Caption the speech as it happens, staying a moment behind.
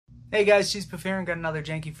Hey guys, chesypoof here, and got another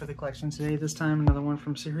Janky for the collection today. This time another one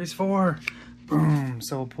from Series 4. Boom!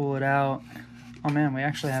 So we'll pull it out. Oh man, we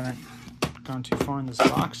actually haven't gone too far in this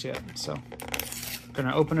box yet. So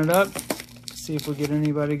gonna open it up, see if we get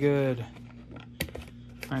anybody good.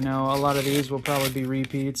 I know a lot of these will probably be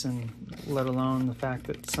repeats, and let alone the fact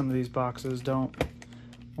that some of these boxes don't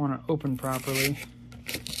want to open properly.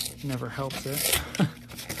 Never helps it.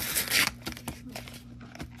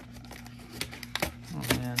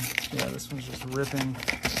 Oh man, yeah, this one's just ripping.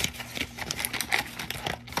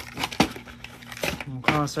 We'll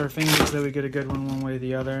cross our fingers that we get a good one way or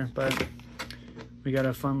the other, but we got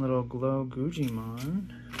a fun little Glow Gujimon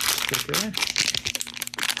sticker.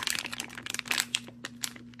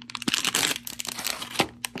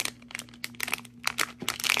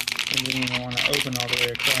 I didn't even want to open all the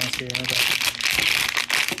way across here, but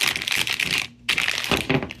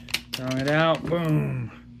throwing it out, boom!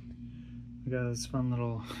 We got this fun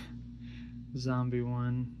little zombie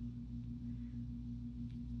one.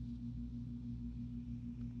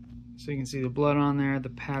 So you can see the blood on there, the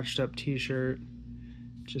patched up t-shirt.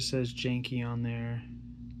 Just says Janky on there.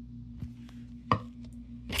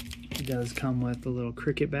 It does come with a little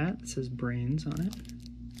cricket bat. It says brains on it.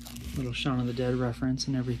 Little Shaun of the Dead reference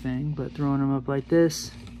and everything. But throwing them up like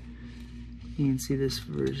this, you can see this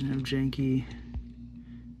version of Janky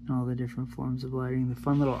and all the different forms of lighting. The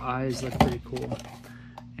fun little eyes look pretty cool.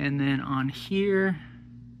 And then on here,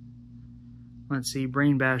 let's see,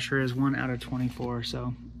 Brain Basher is 1 out of 24,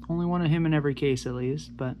 so only one of him in every case at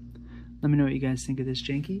least. But let me know what you guys think of this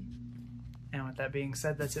Janky. And with that being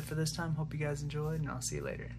said, that's it for this time. Hope you guys enjoyed, and I'll see you later.